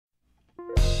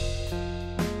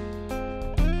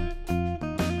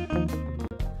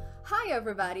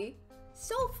everybody!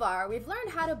 So far, we've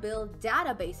learned how to build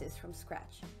databases from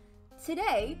scratch.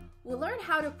 Today, we'll learn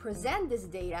how to present this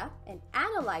data and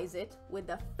analyze it with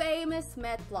the famous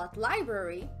Matplotlib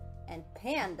library and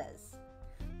Pandas.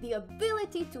 The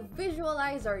ability to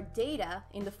visualize our data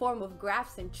in the form of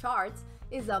graphs and charts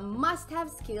is a must-have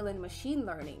skill in machine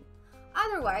learning.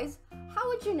 Otherwise, how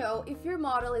would you know if your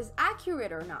model is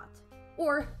accurate or not?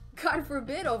 Or, God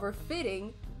forbid,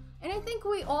 overfitting? And I think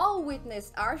we all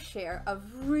witnessed our share of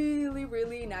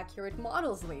really inaccurate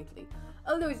models lately.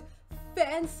 All those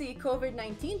fancy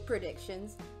COVID-19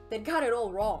 predictions that got it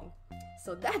all wrong.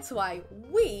 So that's why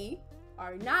we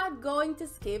are not going to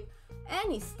skip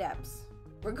any steps.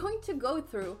 We're going to go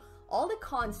through all the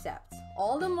concepts,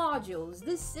 all the modules,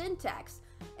 the syntax,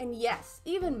 and yes,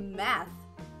 even math,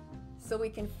 so we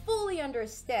can fully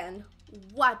understand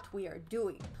what we are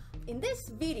doing. In this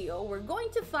video, we're going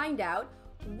to find out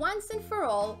once and for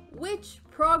all which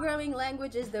programming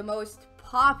language is the most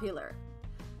popular.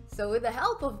 So with the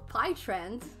help of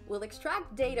Pytrends, we'll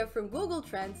extract data from Google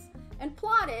Trends and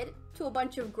plot it to a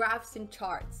bunch of graphs and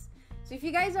charts. So if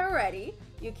you guys are ready,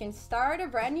 you can start a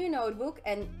brand new notebook,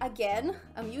 and again,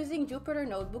 I'm using Jupyter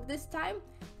Notebook this time,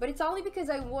 but it's only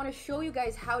because I want to show you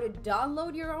guys how to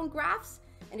download your own graphs,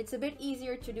 and it's a bit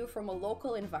easier to do from a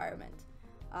local environment.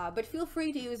 But feel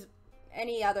free to use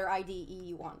any other IDE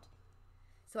you want.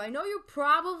 So I know you're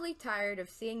probably tired of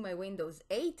seeing my Windows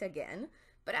 8 again,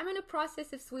 but I'm in the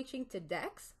process of switching to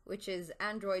Dex, which is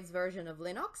Android's version of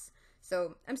Linux.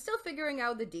 So I'm still figuring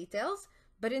out the details,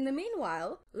 but in the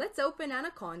meanwhile, let's open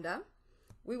Anaconda.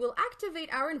 We will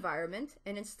activate our environment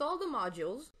and install the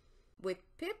modules with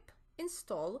pip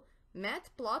install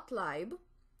matplotlib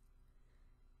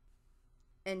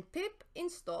and pip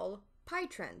install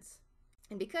Pytrends.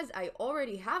 And because I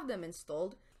already have them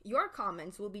installed, your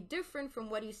comments will be different from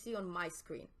what you see on my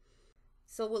screen.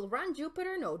 So we'll run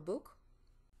Jupyter Notebook,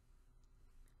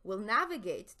 we'll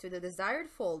navigate to the desired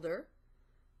folder,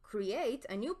 create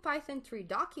a new Python 3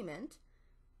 document,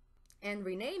 and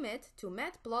rename it to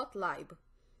Matplotlib.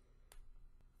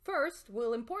 First,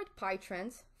 we'll import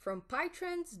Pytrends from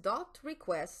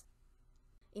Pytrends.request,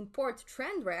 import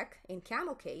trendrec in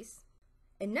camel case,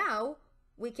 and now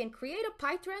we can create a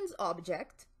Pytrends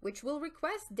object which will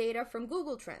request data from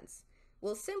Google Trends.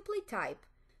 We'll simply type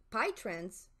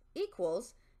Pytrends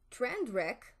equals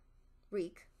trendrec,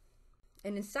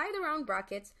 and inside the round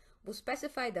brackets, we'll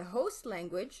specify the host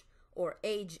language, or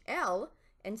HL,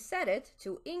 and set it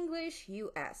to English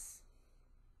US.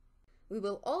 We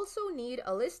will also need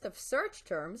a list of search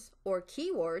terms, or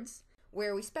keywords,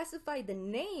 where we specify the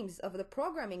names of the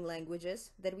programming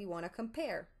languages that we want to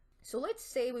compare. So let's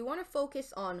say we want to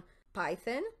focus on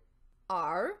Python,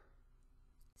 R,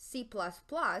 C++,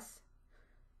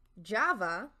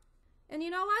 Java, and you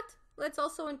know what? Let's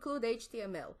also include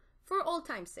HTML for old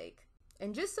time's sake.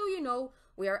 And just so you know,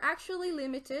 we are actually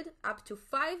limited up to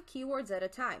 5 keywords at a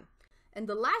time. And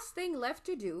the last thing left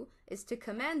to do is to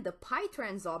command the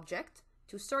Pytrends object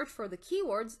to search for the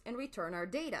keywords and return our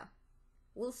data.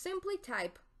 We'll simply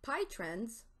type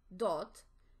pytrends dot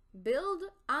build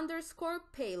underscore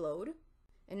payload,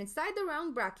 and inside the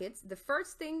round brackets, the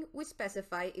first thing we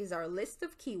specify is our list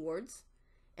of keywords,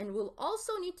 and we'll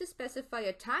also need to specify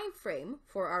a time frame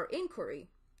for our inquiry.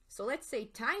 So let's say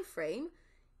time frame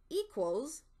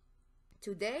equals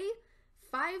today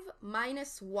 5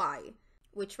 minus y,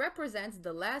 which represents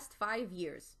the last 5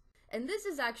 years. And this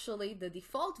is actually the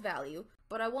default value,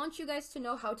 but I want you guys to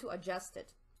know how to adjust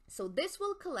it. So this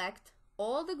will collect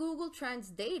all the Google Trends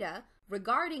data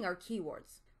regarding our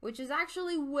keywords, which is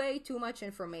actually way too much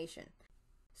information.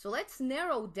 So let's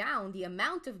narrow down the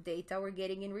amount of data we're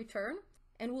getting in return,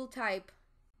 and we'll type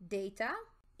data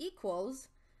equals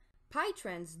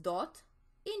Pytrends dot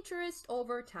interest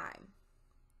over time.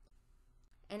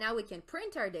 And now we can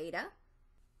print our data,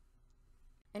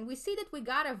 and we see that we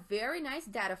got a very nice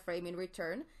data frame in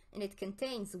return, and it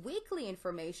contains weekly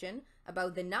information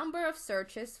about the number of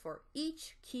searches for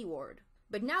each keyword.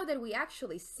 But now that we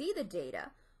actually see the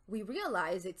data, we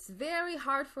realize it's very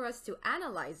hard for us to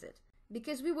analyze it,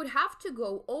 because we would have to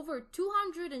go over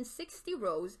 260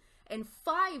 rows and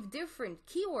 5 different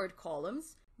keyword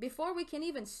columns before we can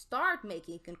even start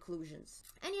making conclusions.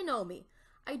 And you know me,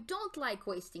 I don't like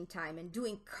wasting time and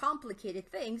doing complicated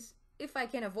things if I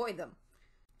can avoid them.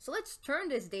 So let's turn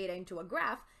this data into a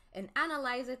graph and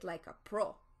analyze it like a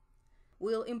pro.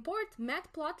 We'll import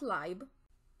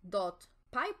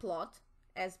matplotlib.pyplot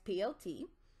as PLT,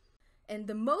 and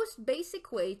the most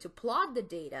basic way to plot the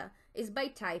data is by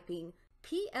typing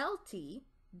plt.plot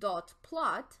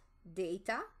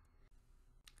data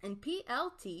and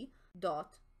plt.show.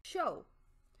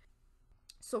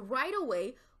 So right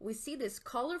away, we see this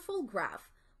colorful graph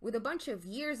with a bunch of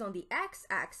years on the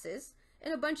x-axis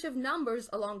and a bunch of numbers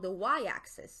along the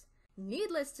y-axis.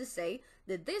 Needless to say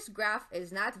that this graph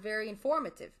is not very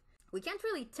informative. We can't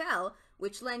really tell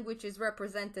which language is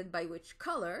represented by which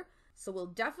color, so we'll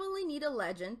definitely need a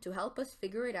legend to help us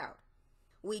figure it out.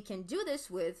 We can do this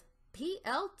with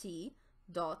plt.legend.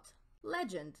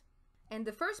 And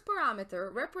the first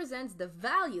parameter represents the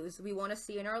values we want to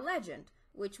see in our legend,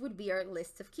 which would be our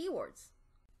list of keywords.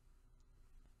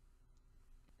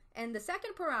 And the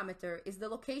second parameter is the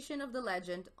location of the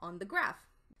legend on the graph.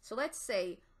 So let's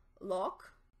say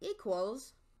loc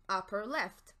equals upper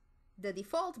left. The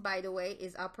default, by the way,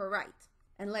 is upper right.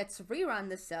 And let's rerun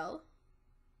the cell.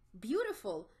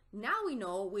 Beautiful! Now we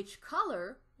know which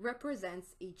color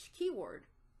represents each keyword.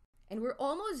 And we're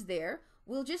almost there.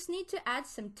 We'll just need to add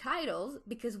some titles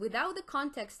because without the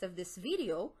context of this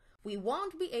video, we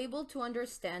won't be able to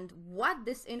understand what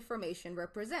this information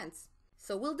represents.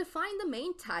 So we'll define the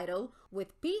main title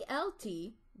with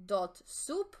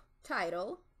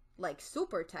plt.soupTitle, like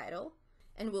super title,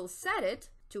 and we'll set it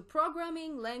to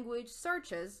programming language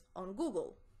searches on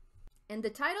Google. And the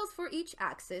titles for each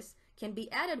axis can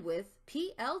be added with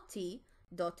plt.xlabel,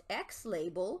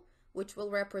 which will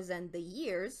represent the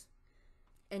years,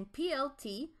 and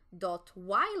plt.ylabel,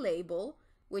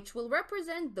 which will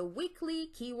represent the weekly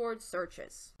keyword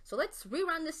searches. So let's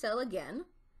rerun the cell again.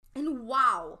 And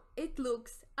wow, it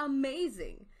looks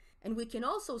amazing. And we can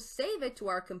also save it to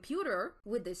our computer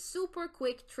with this super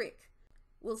quick trick.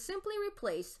 We'll simply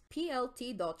replace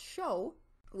plt.show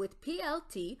with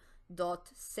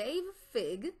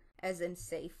plt.savefig, as in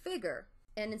save figure.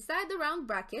 And inside the round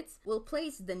brackets, we'll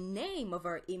place the name of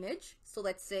our image. So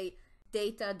let's say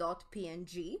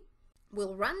data.png.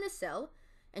 We'll run the cell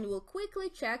and we'll quickly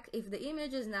check if the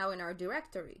image is now in our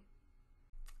directory.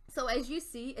 So as you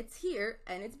see, it's here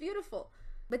and it's beautiful.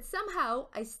 But somehow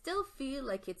I still feel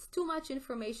like it's too much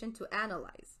information to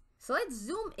analyze. So let's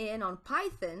zoom in on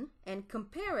Python and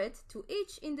compare it to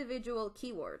each individual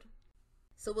keyword.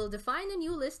 So we'll define a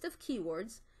new list of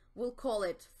keywords. We'll call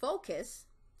it focus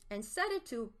and set it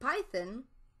to Python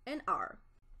and R.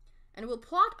 And we'll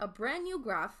plot a brand new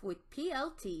graph with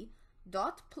plt.plot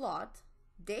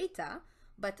data,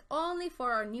 but only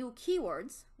for our new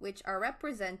keywords, which are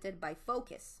represented by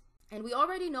focus. And we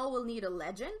already know we'll need a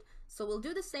legend, so we'll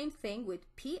do the same thing with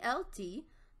plt.legend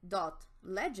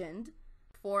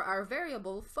for our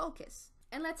variable focus.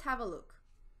 And let's have a look.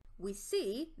 We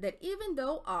see that even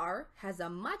though R has a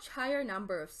much higher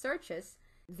number of searches,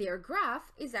 their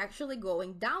graph is actually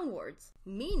going downwards,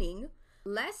 meaning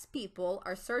less people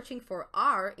are searching for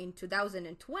R in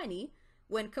 2020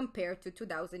 when compared to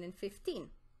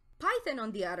 2015. Python,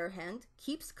 on the other hand,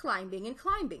 keeps climbing and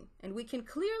climbing, and we can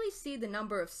clearly see the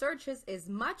number of searches is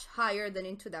much higher than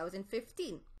in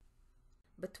 2015.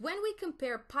 But when we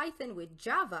compare Python with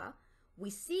Java,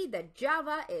 we see that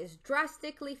Java is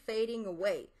drastically fading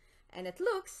away, and it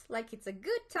looks like it's a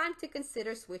good time to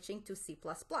consider switching to C++.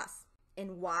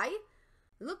 And why?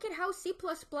 Look at how C++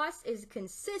 is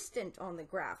consistent on the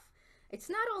graph. It's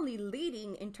not only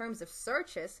leading in terms of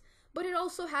searches, but it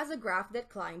also has a graph that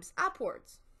climbs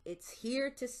upwards. It's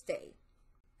here to stay.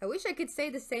 I wish I could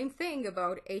say the same thing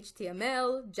about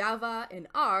HTML, Java, and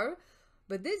R,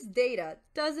 but this data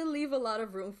doesn't leave a lot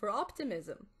of room for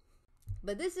optimism.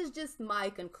 But this is just my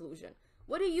conclusion.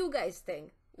 What do you guys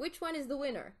think? Which one is the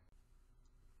winner?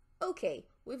 Okay,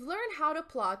 we've learned how to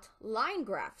plot line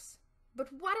graphs.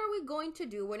 But what are we going to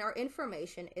do when our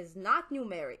information is not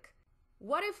numeric?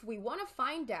 What if we want to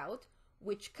find out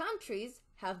which countries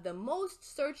have the most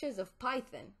searches of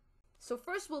Python? So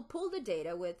first we'll pull the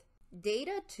data with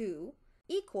data2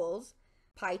 equals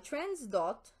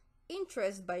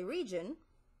Pytrends.interest by region,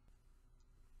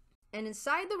 and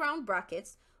inside the round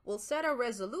brackets we'll set a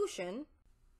resolution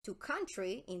to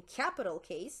country in capital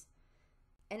case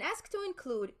and ask to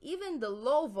include even the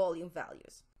low volume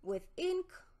values with inc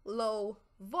low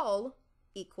vol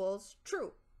equals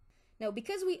true. Now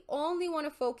because we only want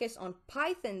to focus on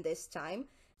Python this time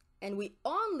and we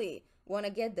only want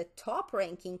to get the top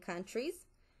ranking countries,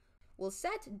 we'll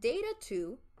set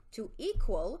data2 to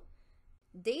equal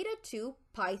data2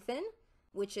 Python,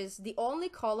 which is the only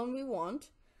column we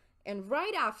want, and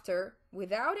right after,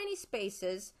 without any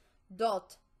spaces,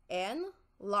 .n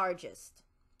largest.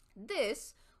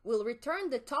 This will return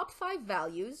the top 5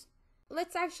 values.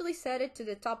 Let's actually set it to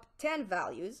the top 10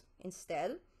 values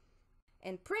instead,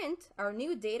 and print our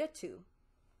new data2.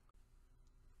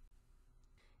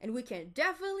 And we can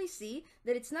definitely see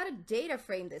that it's not a data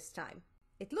frame this time.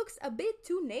 It looks a bit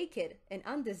too naked and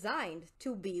undesigned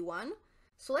to be one,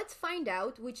 So let's find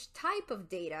out which type of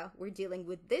data we're dealing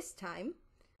with this time.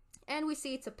 And we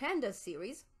see it's a pandas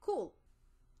series. Cool.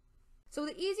 So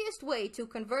the easiest way to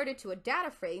convert it to a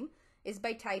data frame is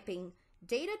by typing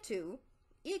data2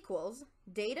 equals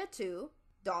data2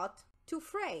 dot to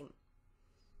frame.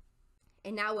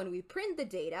 And now when we print the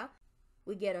data,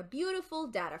 we get a beautiful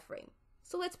data frame.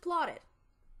 So let's plot it.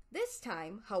 This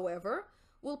time, however,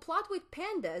 we'll plot with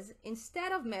pandas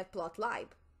instead of Matplotlib.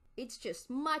 It's just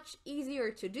much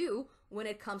easier to do when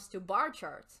it comes to bar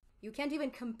charts. You can't even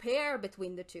compare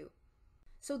between the two.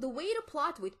 So the way to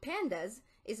plot with pandas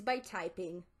is by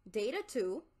typing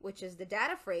data2, which is the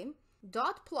data frame,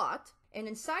 dot plot, and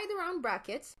inside the round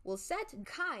brackets, we'll set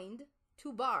kind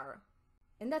to bar.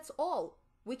 And that's all.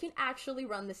 We can actually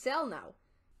run the cell now.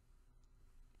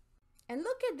 And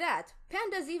look at that,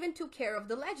 pandas even took care of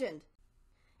the legend.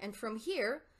 And from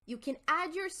here, you can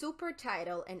add your super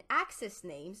title and axis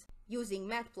names using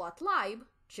Matplotlib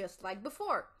just like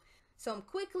before. So I'm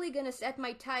quickly gonna set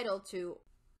my title to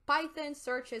Python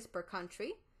searches per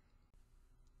country,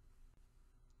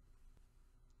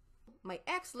 my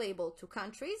X label to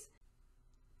countries,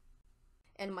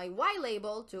 and my Y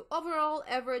label to overall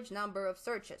average number of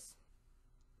searches.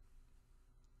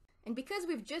 And because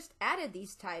we've just added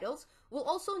these titles, we'll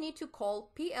also need to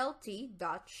call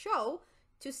plt.show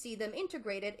to see them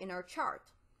integrated in our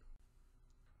chart.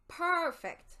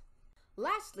 Perfect!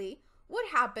 Lastly, what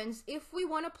happens if we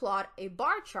want to plot a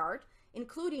bar chart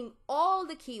including all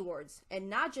the keywords and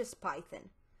not just Python?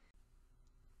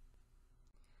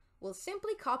 We'll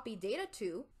simply copy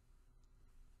data2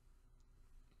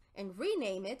 and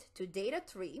rename it to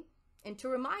data3. And to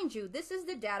remind you, this is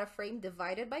the data frame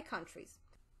divided by countries.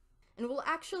 And we'll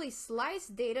actually slice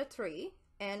data3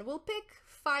 and we'll pick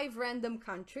 5 random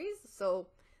countries. So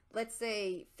let's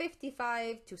say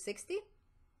 55 to 60.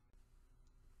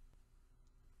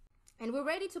 And we're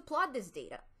ready to plot this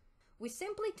data. We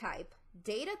simply type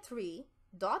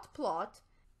data3.plot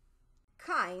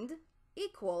kind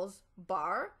equals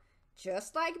bar,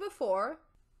 just like before.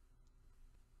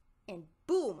 And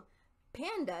boom,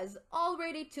 pandas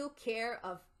already took care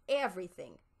of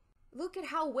everything. Look at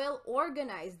how well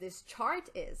organized this chart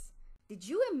is. Did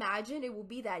you imagine it would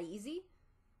be that easy?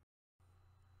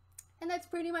 And that's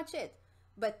pretty much it.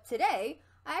 But today,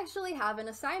 I actually have an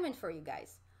assignment for you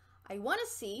guys. I want to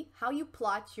see how you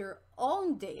plot your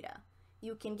own data.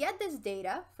 You can get this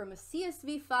data from a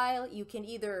CSV file, you can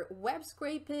either web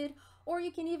scrape it, or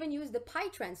you can even use the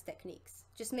Pytrends techniques.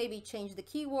 Just maybe change the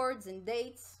keywords and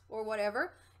dates or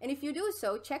whatever. And if you do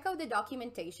so, check out the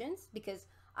documentations because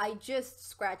I just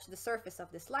scratched the surface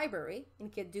of this library and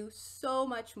can do so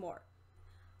much more.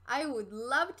 I would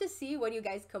love to see what you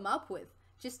guys come up with.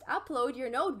 Just upload your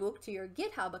notebook to your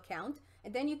GitHub account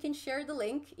and then you can share the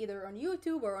link either on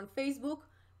YouTube or on Facebook,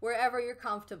 wherever you're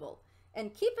comfortable.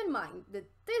 And keep in mind that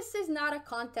this is not a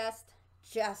contest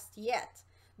just yet.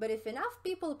 But if enough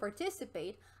people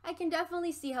participate, I can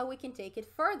definitely see how we can take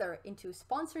it further into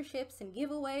sponsorships and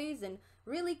giveaways and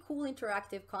really cool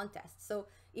interactive contests. So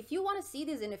if you want to see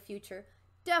this in the future,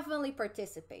 definitely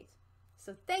participate.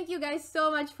 So thank you guys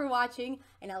so much for watching,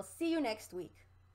 and I'll see you next week.